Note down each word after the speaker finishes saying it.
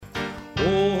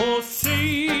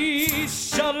Yossi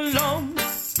Shalom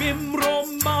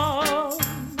Bimroman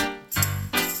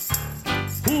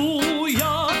Hu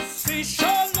Yossi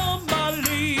Shalom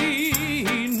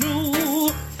Alinu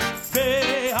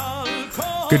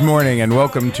Ve'al. Good morning and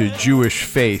welcome to Jewish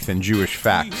Faith and Jewish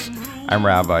Facts. I'm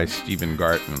Rabbi Stephen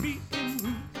Garten.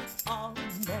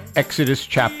 Exodus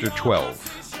chapter 12.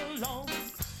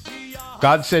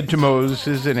 God said to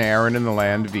Moses and Aaron in the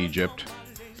land of Egypt,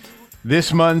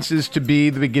 "This month is to be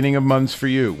the beginning of months for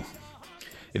you.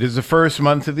 It is the first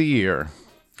month of the year.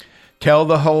 Tell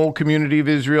the whole community of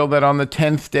Israel that on the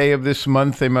 10th day of this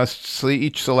month they must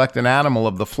each select an animal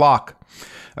of the flock,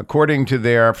 according to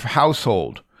their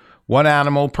household, one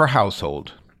animal per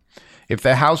household. If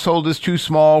the household is too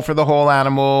small for the whole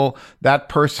animal, that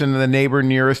person and the neighbor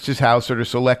nearest his house are to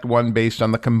select one based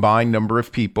on the combined number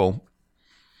of people.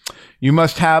 You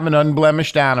must have an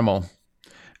unblemished animal.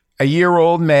 A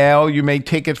year-old male, you may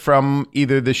take it from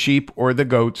either the sheep or the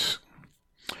goats.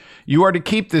 You are to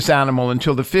keep this animal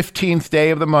until the 15th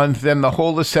day of the month. Then the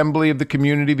whole assembly of the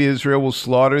community of Israel will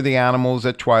slaughter the animals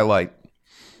at twilight.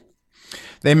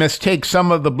 They must take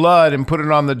some of the blood and put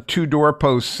it on the two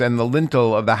doorposts and the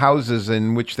lintel of the houses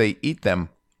in which they eat them.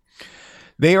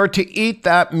 They are to eat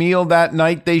that meal that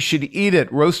night. They should eat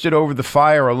it roasted over the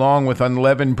fire along with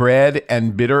unleavened bread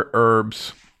and bitter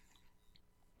herbs.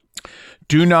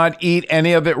 Do not eat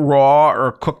any of it raw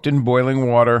or cooked in boiling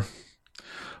water,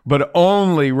 but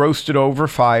only roasted over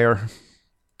fire.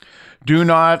 Do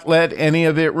not let any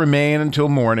of it remain until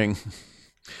morning.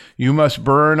 You must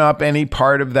burn up any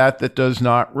part of that does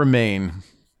not remain.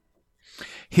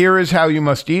 Here is how you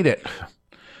must eat it.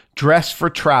 Dress for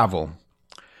travel.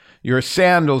 Your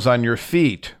sandals on your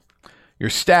feet, your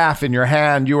staff in your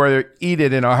hand, you are to eat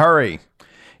it in a hurry.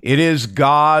 It is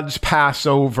God's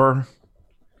Passover.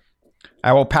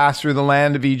 I will pass through the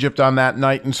land of Egypt on that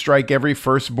night and strike every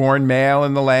firstborn male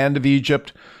in the land of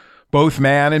Egypt, both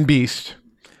man and beast.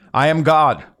 I am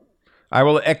God. I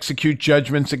will execute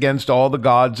judgments against all the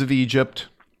gods of Egypt.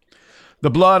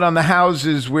 The blood on the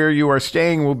houses where you are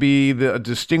staying will be the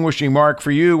distinguishing mark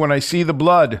for you. When I see the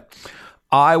blood,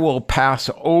 I will pass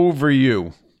over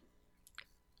you.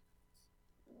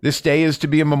 This day is to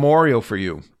be a memorial for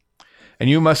you, and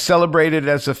you must celebrate it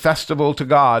as a festival to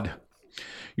God.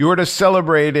 You are to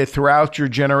celebrate it throughout your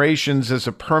generations as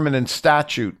a permanent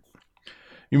statute.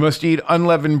 You must eat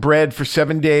unleavened bread for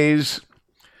 7 days.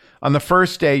 On the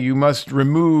first day, you must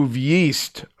remove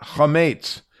yeast,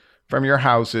 chametz, from your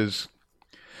houses.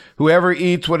 Whoever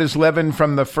eats what is leavened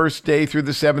from the first day through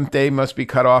the 7th day must be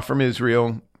cut off from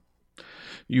Israel.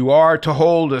 You are to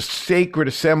hold a sacred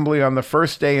assembly on the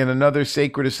first day and another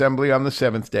sacred assembly on the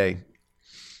 7th day.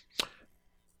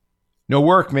 No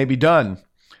work may be done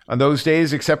on those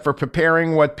days except for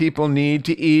preparing what people need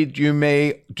to eat. You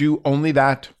may do only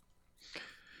that.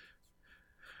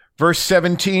 Verse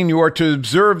 17, you are to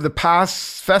observe the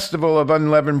festival of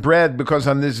unleavened bread, because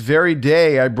on this very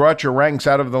day I brought your ranks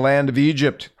out of the land of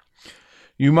Egypt.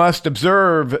 You must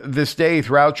observe this day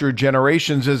throughout your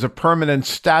generations as a permanent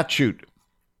statute.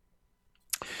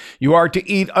 You are to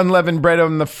eat unleavened bread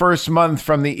on the first month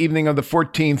from the evening of the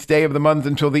 14th day of the month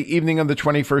until the evening of the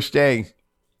 21st day.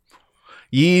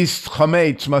 Yeast,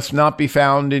 chametz, must not be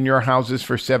found in your houses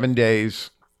for 7 days.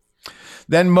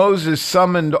 Then Moses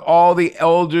summoned all the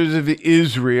elders of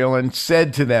Israel and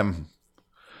said to them,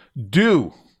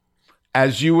 "Do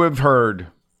as you have heard.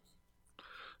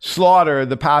 Slaughter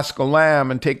the paschal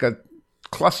lamb and take a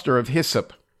cluster of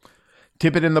hyssop.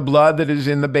 Dip it in the blood that is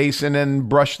in the basin and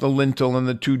brush the lintel and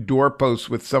the two doorposts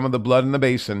with some of the blood in the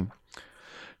basin.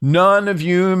 None of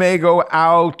you may go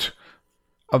out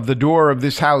of the door of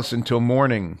this house until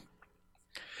morning.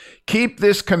 Keep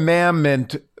this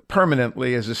commandment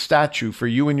permanently as a statute for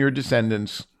you and your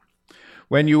descendants.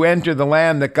 When you enter the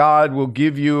land that God will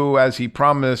give you as he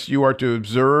promised, you are to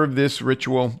observe this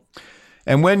ritual.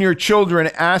 And when your children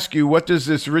ask you, 'What does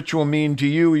this ritual mean to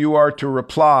you?' you are to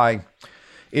reply,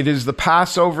 'It is the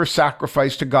Passover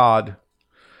sacrifice to God.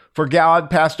 For God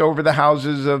passed over the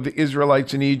houses of the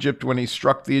Israelites in Egypt when he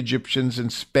struck the Egyptians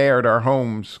and spared our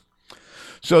homes.'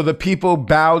 So the people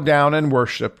bowed down and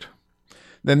worshipped.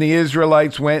 Then the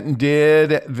Israelites went and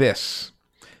did this.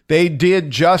 They did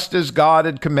just as God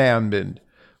had commanded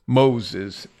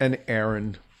Moses and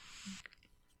Aaron."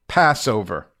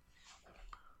 Passover.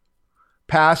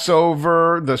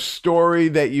 Passover, the story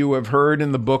that you have heard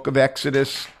in the book of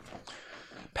Exodus.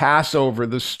 Passover,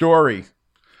 the story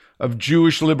of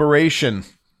Jewish liberation.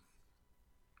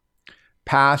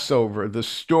 Passover, the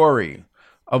story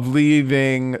of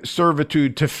leaving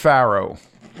servitude to Pharaoh,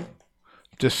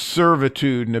 to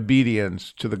servitude and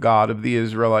obedience to the God of the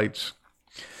Israelites.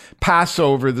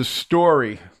 Passover the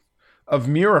story of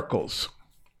miracles.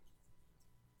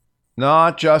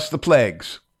 Not just the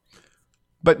plagues,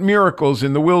 but miracles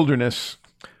in the wilderness,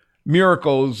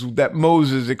 miracles that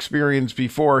Moses experienced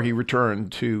before he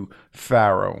returned to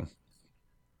Pharaoh.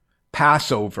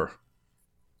 Passover.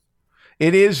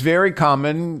 It is very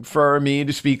common for me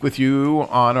to speak with you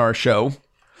on our show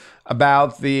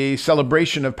about the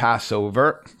celebration of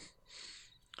Passover,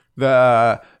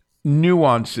 the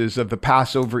nuances of the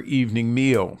Passover evening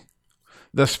meal,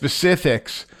 the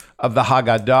specifics of the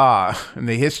Haggadah, and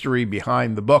the history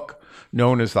behind the book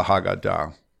known as the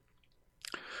Haggadah.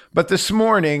 But this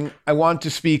morning, I want to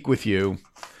speak with you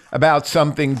about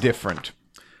something different.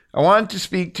 I want to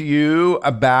speak to you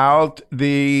about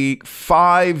the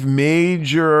 5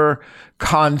 major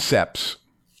concepts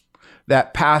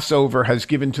that Passover has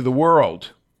given to the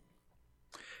world.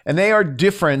 And they are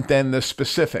different than the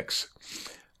specifics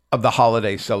of the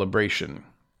holiday celebration.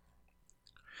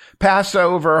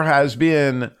 Passover has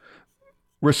been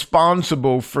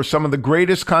responsible for some of the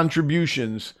greatest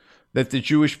contributions that the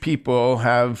Jewish people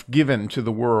have given to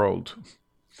the world.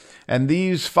 And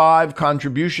these 5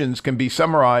 contributions can be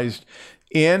summarized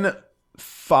in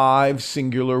 5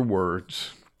 singular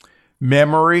words: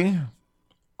 memory,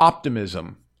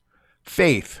 optimism,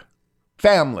 faith,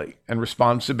 family, and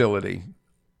responsibility.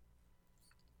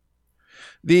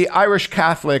 The Irish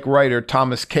Catholic writer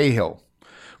Thomas Cahill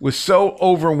was so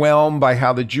overwhelmed by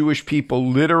how the Jewish people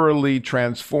literally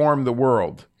transformed the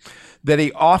world that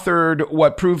he authored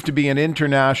what proved to be an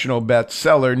international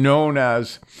bestseller known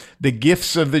as The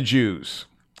Gifts of the Jews.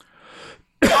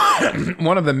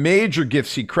 One of the major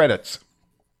gifts he credits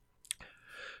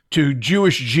to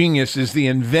Jewish genius is the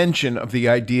invention of the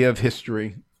idea of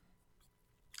history.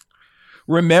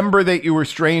 Remember that you were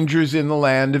strangers in the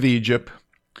land of Egypt.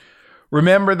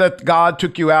 Remember that God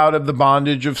took you out of the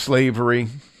bondage of slavery.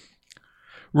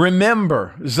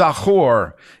 Remember,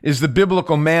 Zachor is the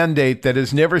biblical mandate that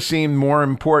has never seemed more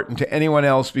important to anyone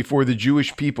else before the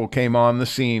Jewish people came on the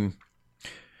scene.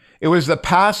 It was the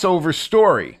Passover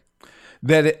story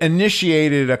that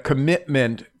initiated a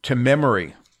commitment to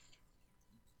memory.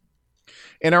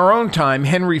 In our own time,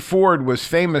 Henry Ford was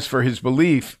famous for his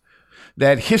belief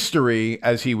that history,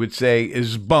 as he would say,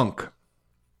 is bunk.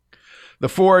 The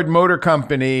Ford Motor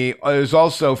Company is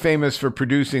also famous for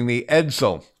producing the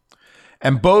Edsel,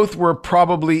 and both were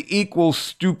probably equal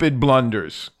stupid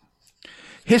blunders.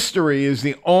 History is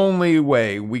the only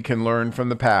way we can learn from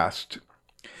the past.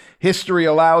 History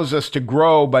allows us to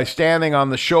grow by standing on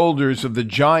the shoulders of the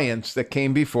giants that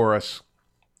came before us.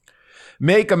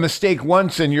 Make a mistake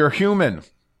once and you're human.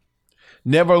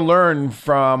 Never learn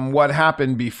from what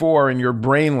happened before and you're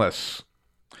brainless.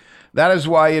 That is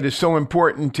why it is so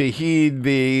important to heed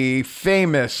the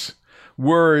famous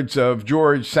words of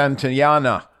George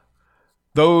Santayana: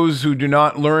 those who do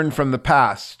not learn from the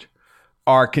past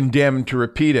are condemned to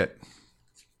repeat it.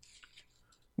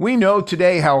 We know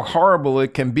today how horrible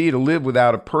it can be to live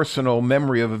without a personal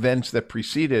memory of events that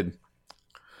preceded.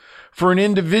 For an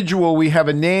individual, we have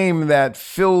a name that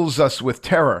fills us with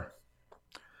terror: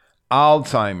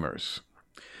 Alzheimer's.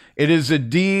 It is a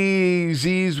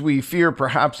disease we fear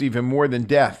perhaps even more than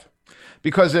death,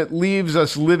 because it leaves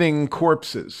us living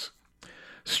corpses.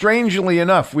 Strangely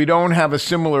enough, we don't have a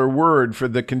similar word for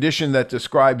the condition that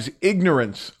describes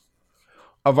ignorance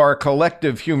of our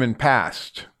collective human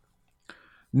past.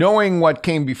 Knowing what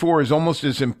came before is almost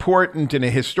as important in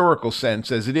a historical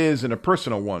sense as it is in a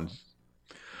personal one.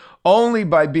 Only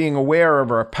by being aware of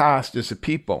our past as a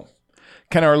people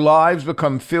can our lives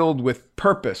become filled with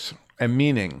purpose and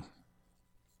meaning.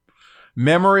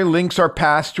 Memory links our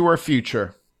past to our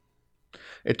future.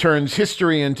 It turns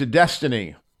history into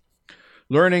destiny.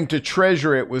 Learning to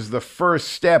treasure it was the first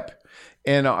step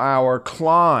in our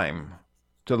climb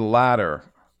to the ladder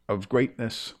of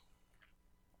greatness.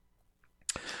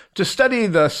 To study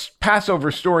the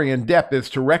Passover story in depth is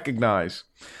to recognize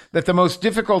that the most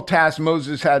difficult task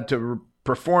Moses had to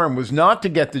perform was not to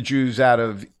get the Jews out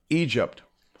of Egypt,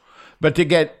 but to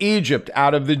get Egypt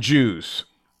out of the Jews.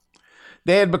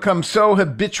 They had become so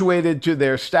habituated to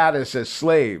their status as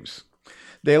slaves,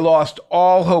 they lost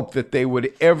all hope that they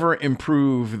would ever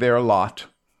improve their lot.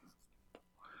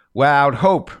 Without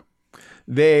hope,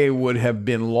 they would have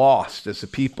been lost as a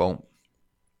people.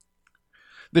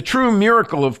 The true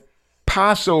miracle of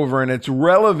Passover and its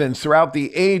relevance throughout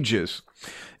the ages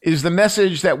is the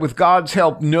message that with God's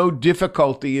help, no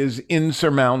difficulty is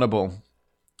insurmountable.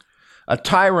 A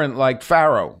tyrant like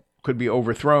Pharaoh could be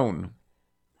overthrown.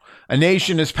 A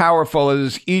nation as powerful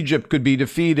as Egypt could be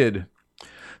defeated.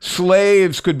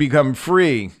 Slaves could become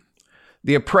free.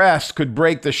 The oppressed could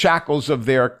break the shackles of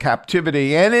their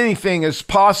captivity, and anything is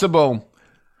possible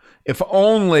if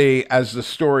only, as the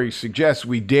story suggests,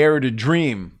 we dare to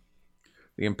dream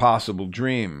the impossible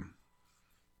dream.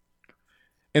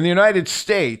 In the United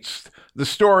States, the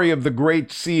story of the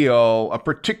Great Seal, a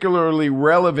particularly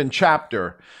relevant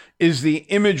chapter, is the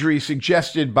imagery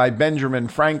suggested by Benjamin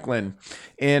Franklin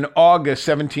in August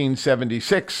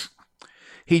 1776.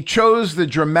 He chose the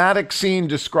dramatic scene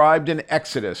described in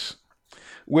Exodus,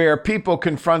 where people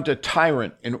confront a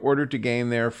tyrant in order to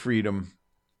gain their freedom.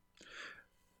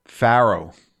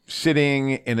 Pharaoh,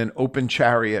 sitting in an open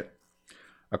chariot,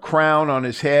 a crown on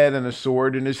his head and a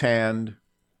sword in his hand,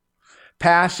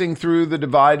 passing through the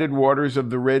divided waters of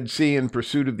the Red Sea in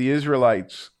pursuit of the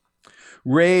Israelites,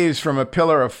 raised from a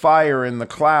pillar of fire in the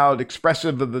cloud,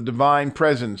 expressive of the divine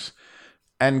presence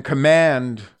and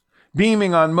command,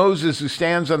 beaming on Moses, who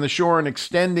stands on the shore and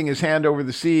extending his hand over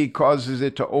the sea, causes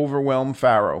it to overwhelm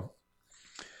Pharaoh.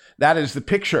 That is the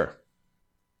picture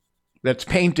that's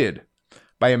painted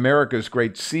by America's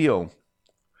Great Seal.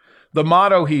 The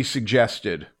motto he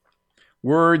suggested,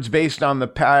 words based on the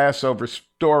Passover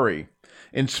story,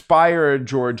 inspired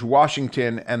George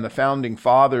Washington and the founding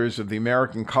fathers of the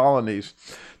American colonies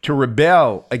to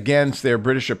rebel against their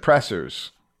British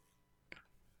oppressors.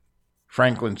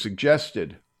 Franklin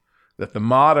suggested that the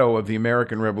motto of the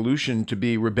American Revolution to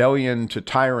be rebellion to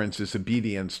tyrants is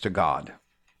obedience to God.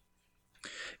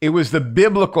 It was the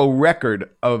biblical record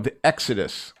of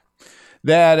Exodus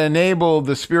that enabled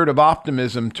the spirit of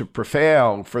optimism to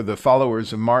prevail for the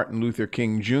followers of Martin Luther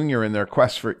King Jr. in their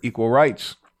quest for equal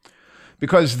rights,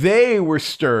 because they were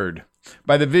stirred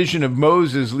by the vision of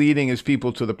Moses leading his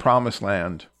people to the promised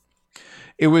land.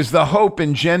 It was the hope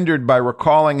engendered by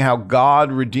recalling how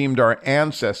God redeemed our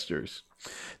ancestors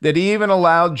that even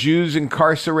allowed Jews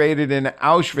incarcerated in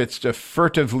Auschwitz to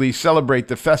furtively celebrate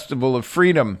the festival of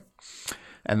freedom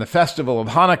and the festival of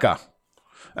Hanukkah,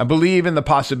 and believe in the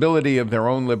possibility of their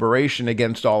own liberation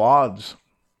against all odds.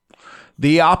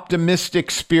 The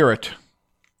optimistic spirit,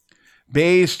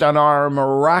 based on our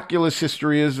miraculous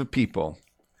history as a people,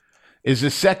 is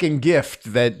the second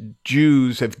gift that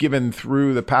Jews have given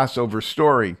through the Passover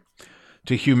story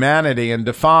to humanity and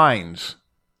defines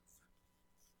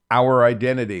our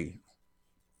identity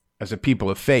as a people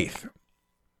of faith.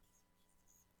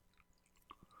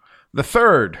 The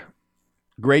third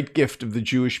great gift of the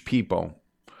Jewish people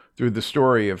through the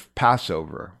story of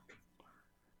Passover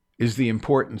is the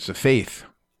importance of faith.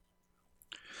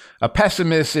 A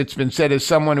pessimist, it's been said, is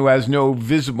someone who has no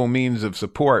visible means of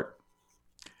support.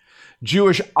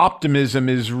 Jewish optimism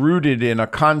is rooted in a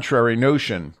contrary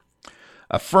notion,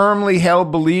 a firmly held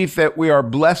belief that we are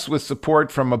blessed with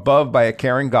support from above by a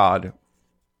caring God.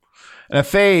 And a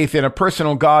faith in a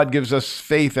personal God gives us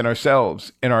faith in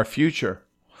ourselves, in our future,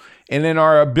 and in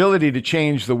our ability to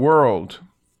change the world.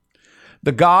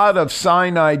 The God of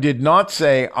Sinai did not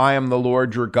say, "I am the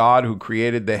Lord your God who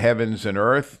created the heavens and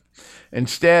earth."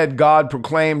 Instead, God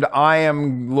proclaimed, "I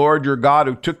am Lord your God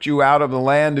who took you out of the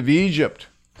land of Egypt,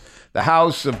 the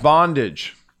house of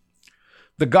bondage."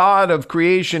 The God of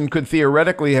creation could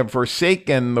theoretically have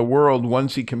forsaken the world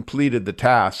once he completed the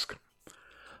task.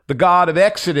 The God of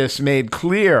Exodus made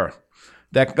clear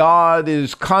that God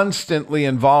is constantly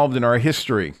involved in our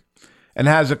history and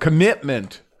has a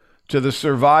commitment to the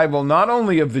survival not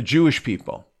only of the Jewish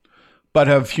people, but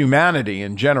of humanity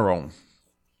in general.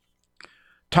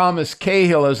 Thomas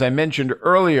Cahill, as I mentioned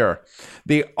earlier,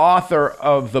 the author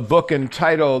of the book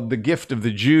entitled The Gift of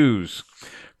the Jews,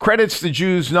 credits the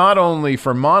Jews not only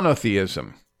for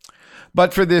monotheism,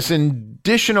 but for this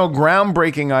additional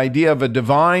groundbreaking idea of a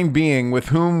divine being with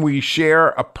whom we share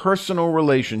a personal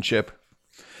relationship.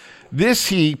 This,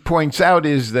 he points out,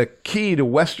 is the key to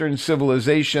Western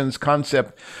civilization's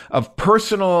concept of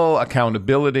personal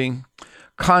accountability,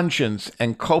 conscience,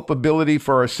 and culpability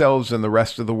for ourselves and the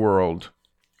rest of the world.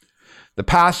 The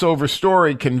Passover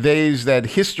story conveys that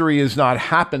history is not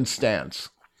happenstance.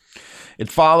 It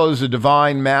follows a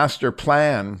divine master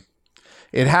plan.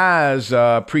 It has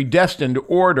a predestined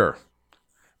order.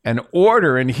 And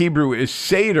order in Hebrew is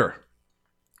Seder.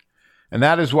 And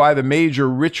that is why the major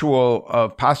ritual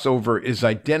of Passover is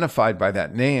identified by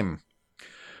that name.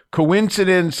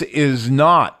 Coincidence is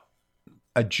not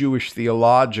a Jewish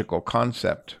theological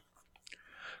concept.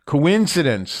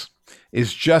 Coincidence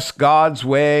is just God's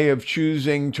way of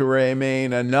choosing to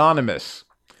remain anonymous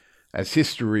as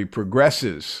history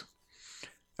progresses.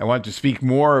 I want to speak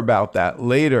more about that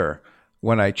later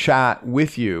when I chat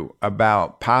with you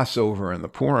about Passover and the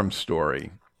Purim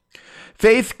story.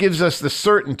 Faith gives us the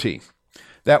certainty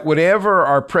that whatever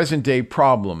our present-day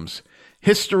problems,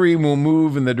 history will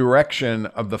move in the direction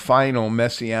of the final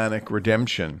messianic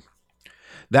redemption.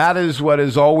 That is what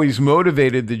has always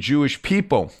motivated the Jewish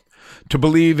people to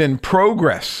believe in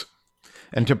progress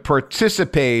and to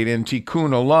participate in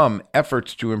Tikkun Olam,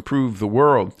 efforts to improve the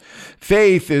world.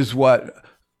 Faith is what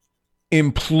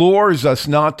implores us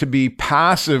not to be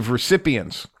passive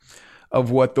recipients of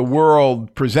what the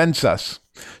world presents us,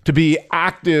 to be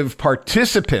active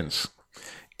participants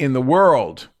in the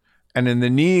world and in the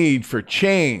need for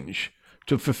change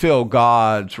to fulfill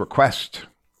God's request.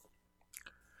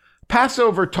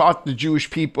 Passover taught the Jewish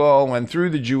people, and through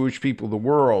the Jewish people, the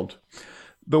world,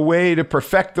 the way to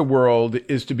perfect the world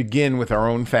is to begin with our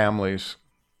own families.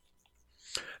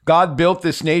 God built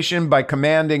this nation by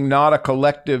commanding not a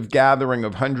collective gathering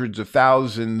of hundreds of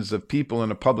thousands of people in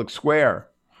a public square,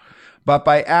 but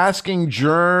by asking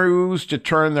Jews to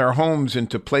turn their homes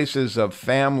into places of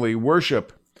family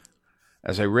worship.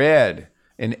 As I read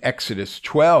in Exodus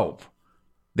 12,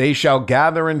 they shall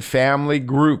gather in family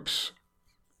groups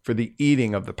for the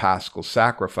eating of the Paschal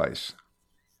sacrifice.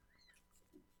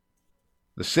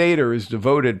 The Seder is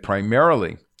devoted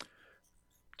primarily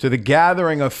to the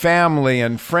gathering of family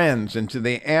and friends and to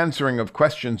the answering of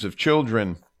questions of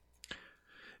children.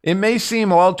 It may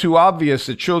seem all too obvious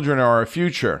that children are our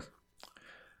future.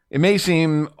 It may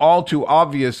seem all too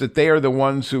obvious that they are the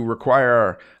ones who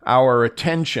require our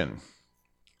attention.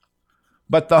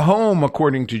 But the home,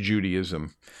 according to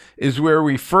Judaism, is where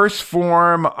we first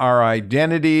form our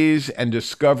identities and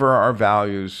discover our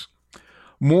values.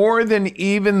 More than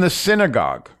even the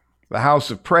synagogue, the house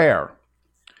of prayer,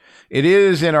 it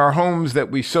is in our homes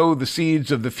that we sow the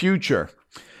seeds of the future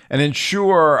and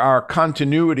ensure our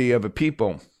continuity of a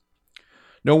people.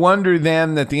 No wonder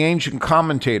then that the ancient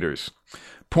commentators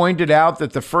pointed out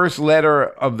that the first letter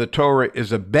of the Torah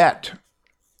is a bet,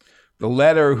 the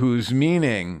letter whose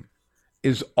meaning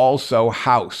is also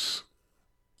house.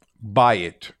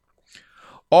 Bayit.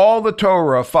 All the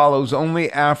Torah follows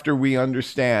only after we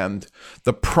understand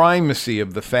the primacy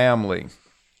of the family.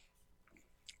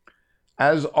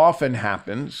 As often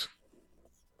happens,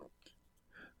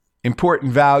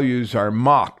 important values are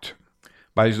mocked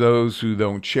by those who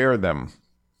don't share them.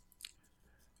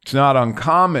 It's not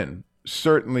uncommon,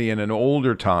 certainly in an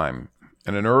older time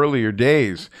and in earlier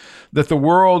days, that the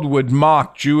world would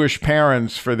mock Jewish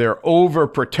parents for their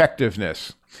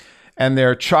overprotectiveness and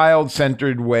their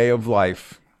child-centered way of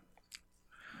life.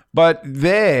 But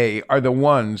they are the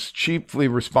ones chiefly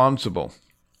responsible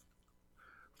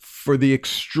for the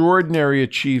extraordinary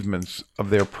achievements of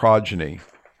their progeny.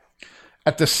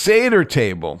 At the Seder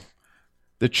table,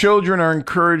 the children are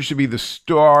encouraged to be the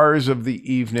stars of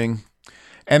the evening,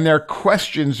 and their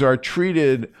questions are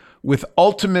treated with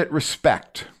ultimate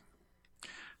respect.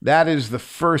 That is the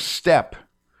first step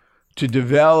to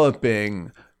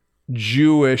developing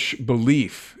Jewish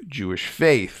belief, Jewish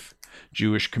faith,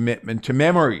 Jewish commitment to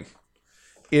memory.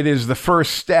 It is the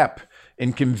first step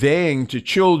in conveying to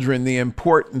children the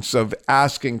importance of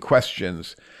asking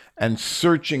questions and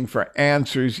searching for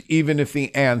answers, even if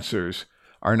the answers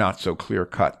are not so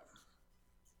clear-cut.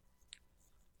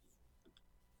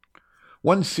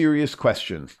 One serious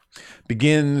question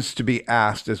begins to be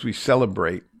asked as we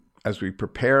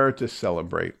prepare to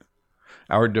celebrate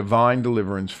our divine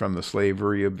deliverance from the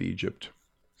slavery of Egypt.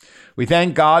 We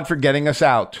thank God for getting us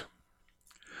out.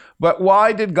 But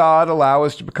why did God allow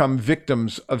us to become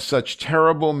victims of such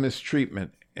terrible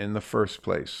mistreatment in the first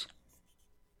place?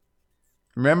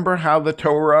 Remember how the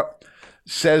Torah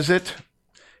says it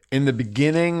in the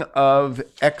beginning of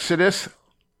Exodus?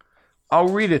 I'll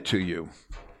read it to you,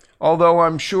 although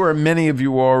I'm sure many of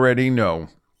you already know.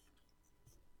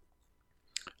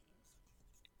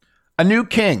 A new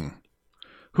king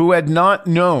who had not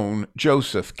known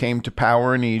Joseph came to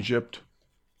power in Egypt.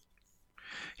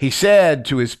 He said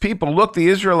to his people, "Look, the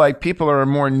Israelite people are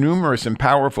more numerous and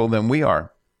powerful than we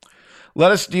are.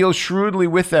 Let us deal shrewdly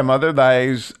with them,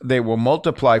 otherwise they will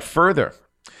multiply further.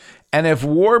 And if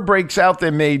war breaks out, they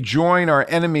may join our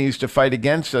enemies to fight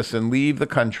against us and leave the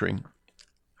country."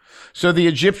 So the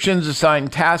Egyptians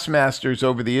assigned taskmasters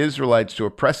over the Israelites to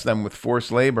oppress them with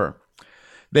forced labor.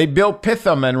 They built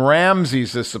Pithom and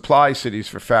Ramses as supply cities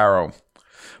for Pharaoh.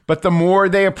 But the more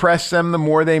they oppressed them, the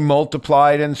more they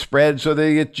multiplied and spread, so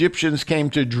the Egyptians came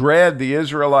to dread the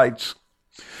Israelites.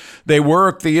 They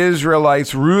worked the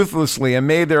Israelites ruthlessly and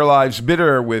made their lives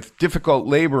bitter with difficult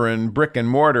labor in brick and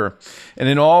mortar and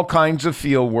in all kinds of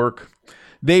field work.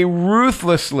 They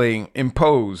ruthlessly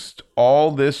imposed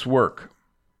all this work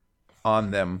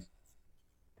on them.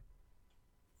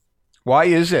 Why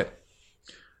is it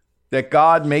that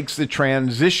God makes the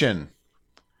transition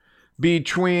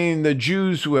between the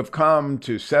Jews who have come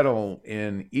to settle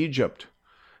in Egypt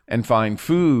and find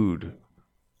food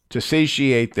to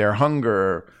satiate their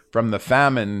hunger from the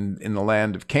famine in the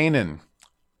land of Canaan.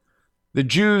 The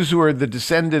Jews who are the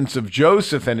descendants of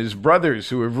Joseph and his brothers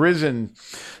who have risen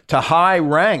to high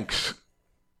ranks.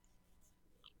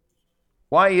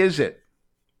 Why is it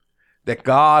that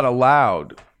God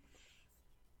allowed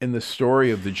in the story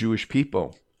of the Jewish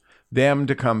people them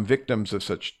to become victims of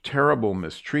such terrible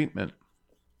mistreatment?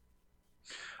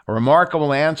 A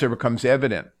remarkable answer becomes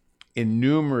evident in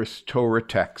numerous Torah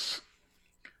texts.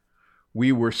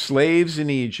 We were slaves in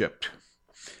Egypt,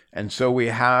 and so we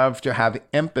have to have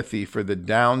empathy for the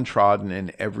downtrodden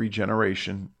in every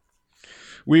generation.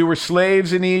 We were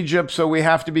slaves in Egypt, so we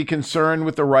have to be concerned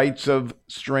with the rights of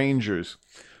strangers,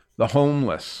 the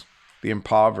homeless, the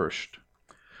impoverished.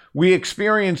 We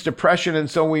experienced oppression, and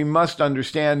so we must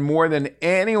understand more than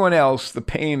anyone else the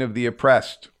pain of the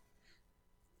oppressed.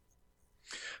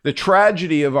 The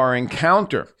tragedy of our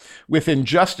encounter with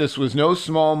injustice was no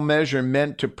small measure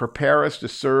meant to prepare us to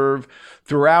serve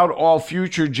throughout all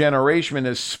future generations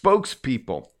as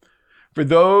spokespeople for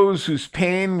those whose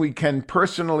pain we can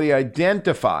personally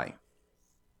identify.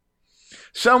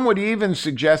 Some would even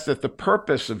suggest that the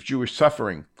purpose of Jewish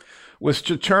suffering was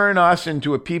to turn us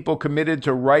into a people committed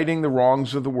to righting the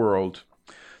wrongs of the world,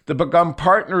 to become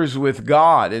partners with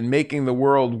God in making the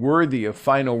world worthy of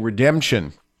final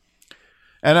redemption.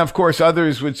 And of course,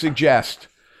 others would suggest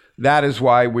that is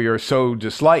why we are so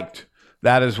disliked.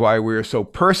 That is why we are so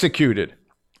persecuted.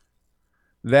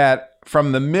 That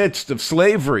from the midst of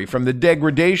slavery, from the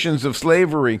degradations of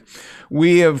slavery,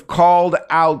 we have called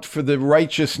out for the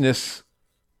righteousness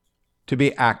to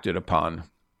be acted upon.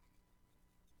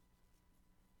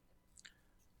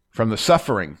 From the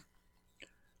suffering,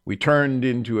 we turned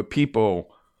into a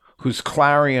people whose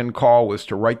clarion call was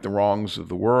to right the wrongs of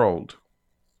the world.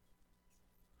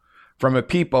 From a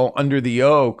people under the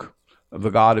yoke of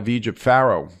the god of Egypt,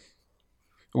 Pharaoh,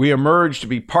 we emerged to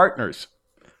be partners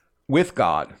with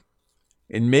God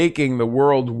in making the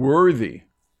world worthy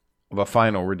of a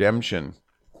final redemption.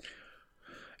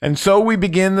 And so we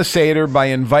begin the Seder by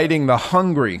inviting the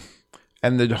hungry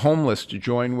and the homeless to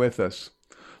join with us.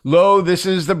 Lo, this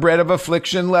is the bread of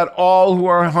affliction. Let all who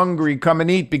are hungry come and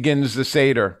eat, begins the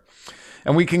Seder.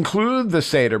 And we conclude the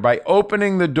Seder by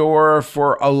opening the door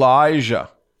for Elijah.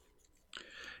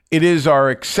 It is our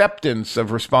acceptance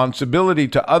of responsibility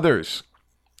to others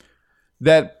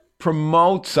that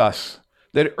promotes us,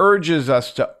 that urges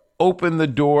us to open the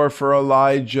door for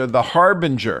Elijah, the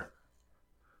harbinger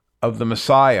of the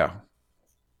Messiah.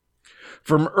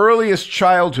 From earliest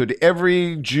childhood,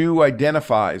 every Jew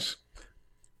identifies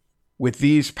with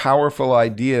these powerful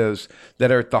ideas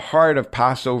that are at the heart of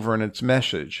Passover and its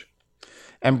message.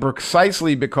 And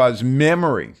precisely because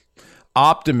memory,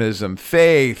 optimism,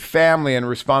 faith, family, and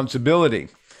responsibility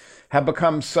have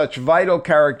become such vital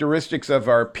characteristics of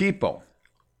our people,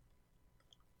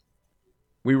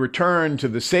 we return to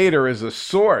the Seder as a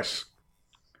source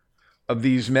of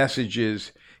these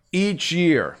messages each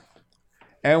year.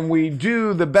 And we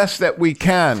do the best that we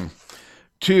can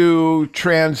to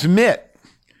transmit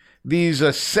these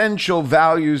essential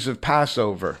values of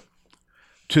Passover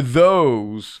to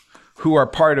those who are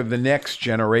part of the next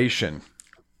generation.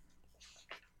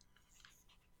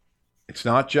 It's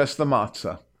not just the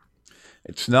matzah.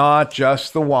 It's not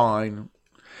just the wine.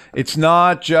 It's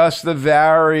not just the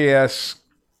various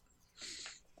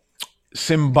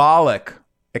symbolic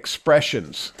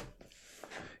expressions.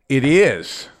 It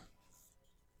is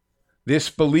this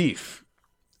belief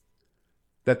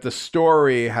that the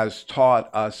story has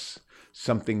taught us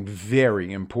something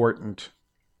very important,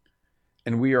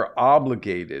 and we are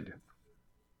obligated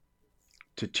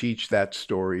to teach that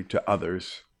story to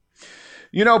others.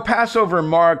 You know, Passover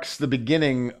marks the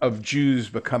beginning of Jews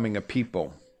becoming a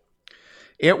people.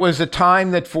 It was a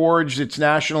time that forged its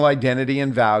national identity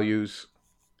and values.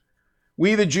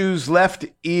 We, the Jews, left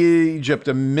Egypt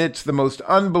amidst the most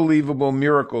unbelievable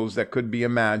miracles that could be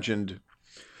imagined,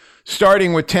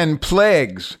 starting with 10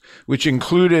 plagues, which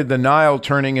included the Nile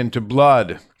turning into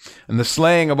blood and the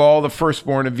slaying of all the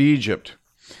firstborn of Egypt.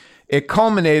 It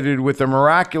culminated with the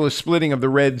miraculous splitting of the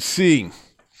Red Sea,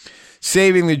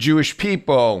 saving the Jewish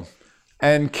people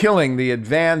and killing the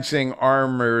advancing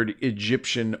armored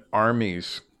Egyptian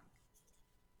armies.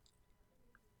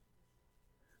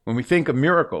 When we think of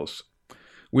miracles,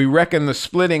 we reckon the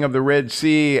splitting of the Red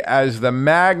Sea as the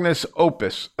magnus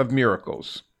opus of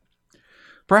miracles.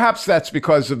 Perhaps that's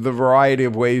because of the variety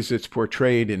of ways it's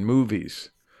portrayed in movies,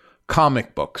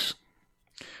 comic books.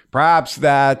 Perhaps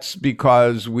that's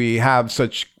because we have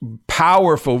such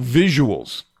powerful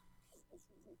visuals.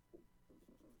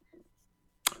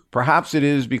 Perhaps it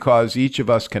is because each of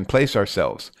us can place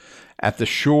ourselves at the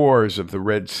shores of the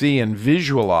Red Sea and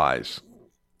visualize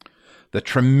the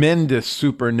tremendous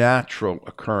supernatural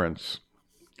occurrence.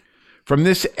 From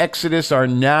this exodus, our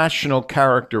national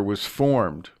character was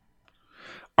formed.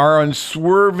 Our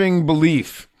unswerving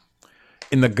belief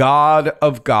in the God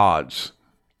of gods,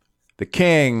 the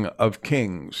King of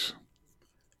kings,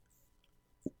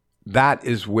 that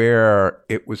is where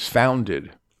it was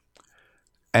founded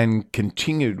and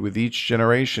continued with each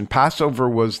generation. Passover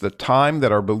was the time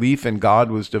that our belief in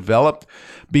God was developed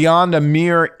beyond a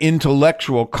mere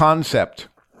intellectual concept.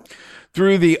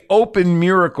 Through the open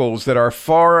miracles that our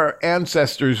far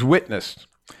ancestors witnessed,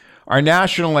 our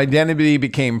national identity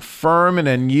became firm and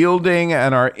unyielding,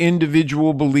 and our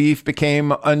individual belief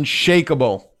became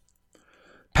unshakable.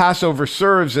 Passover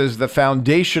serves as the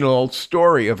foundational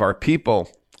story of our people.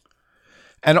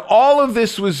 And all of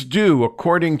this was due,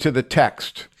 according to the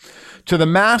text, to the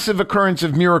massive occurrence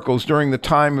of miracles during the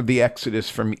time of the Exodus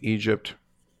from Egypt.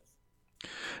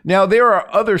 Now, there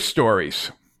are other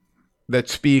stories that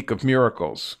speak of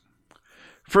miracles.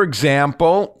 For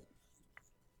example,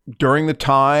 during the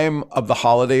time of the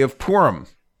holiday of Purim,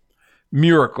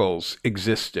 miracles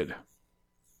existed.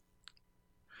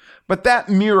 But that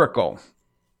miracle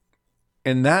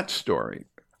in that story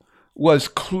was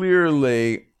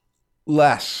clearly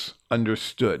less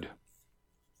understood.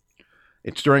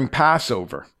 It's during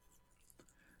Passover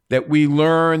that we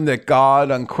learn that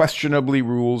God unquestionably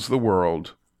rules the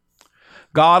world.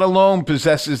 God alone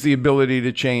possesses the ability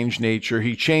to change nature.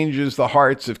 He changes the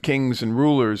hearts of kings and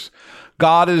rulers.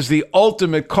 God is the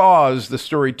ultimate cause, the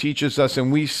story teaches us,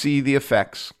 and we see the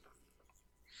effects.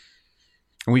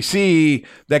 We see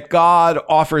that God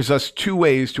offers us two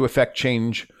ways to effect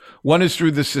change. One is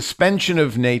through the suspension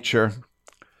of nature.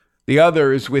 The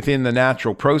other is within the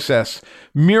natural process.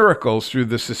 Miracles through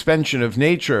the suspension of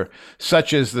nature,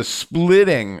 such as the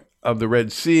splitting of the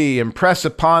Red Sea, impress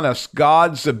upon us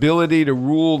God's ability to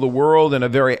rule the world in a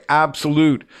very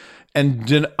absolute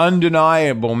and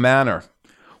undeniable manner.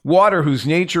 Water, whose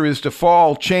nature is to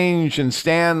fall, change, and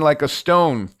stand like a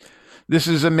stone. This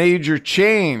is a major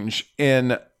change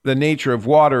in the nature of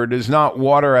water. It is not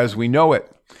water as we know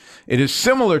it. It is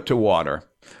similar to water,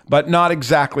 but not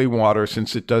exactly water,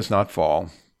 since it does not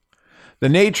fall. The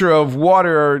nature of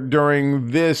water during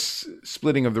this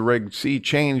splitting of the Red Sea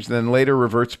changed, then later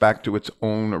reverts back to its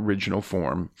own original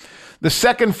form. The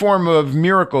second form of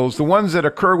miracles, the ones that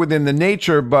occur within the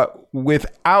nature but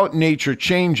without nature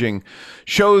changing,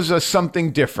 shows us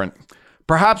something different.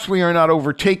 Perhaps we are not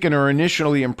overtaken or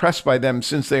initially impressed by them,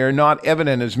 since they are not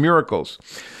evident as miracles.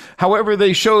 However,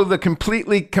 they show the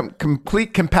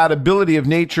complete compatibility of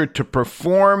nature to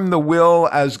perform the will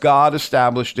as God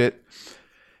established it.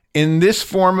 In this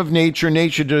form of nature,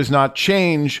 nature does not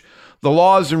change. The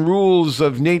laws and rules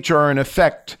of nature are in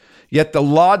effect, yet the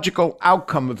logical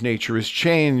outcome of nature is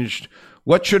changed.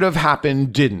 What should have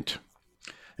happened didn't.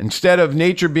 Instead of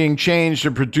nature being changed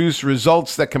to produce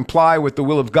results that comply with the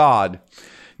will of God,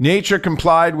 nature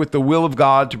complied with the will of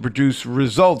God to produce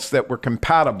results that were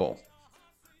compatible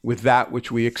with that which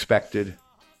we expected.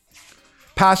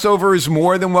 Passover is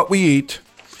more than what we eat.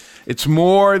 It's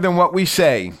more than what we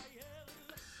say.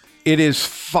 It is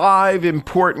 5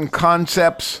 important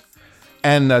concepts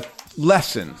and a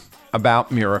lesson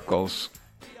about miracles.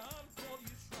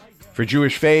 For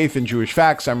Jewish Faith and Jewish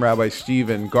Facts, I'm Rabbi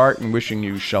Stephen Garten, wishing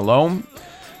you shalom.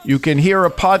 You can hear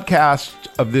a podcast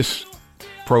of this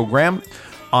program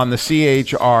on the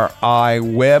CHRI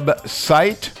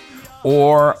website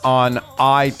or on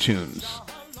iTunes.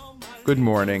 Good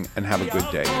morning and have a good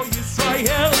day.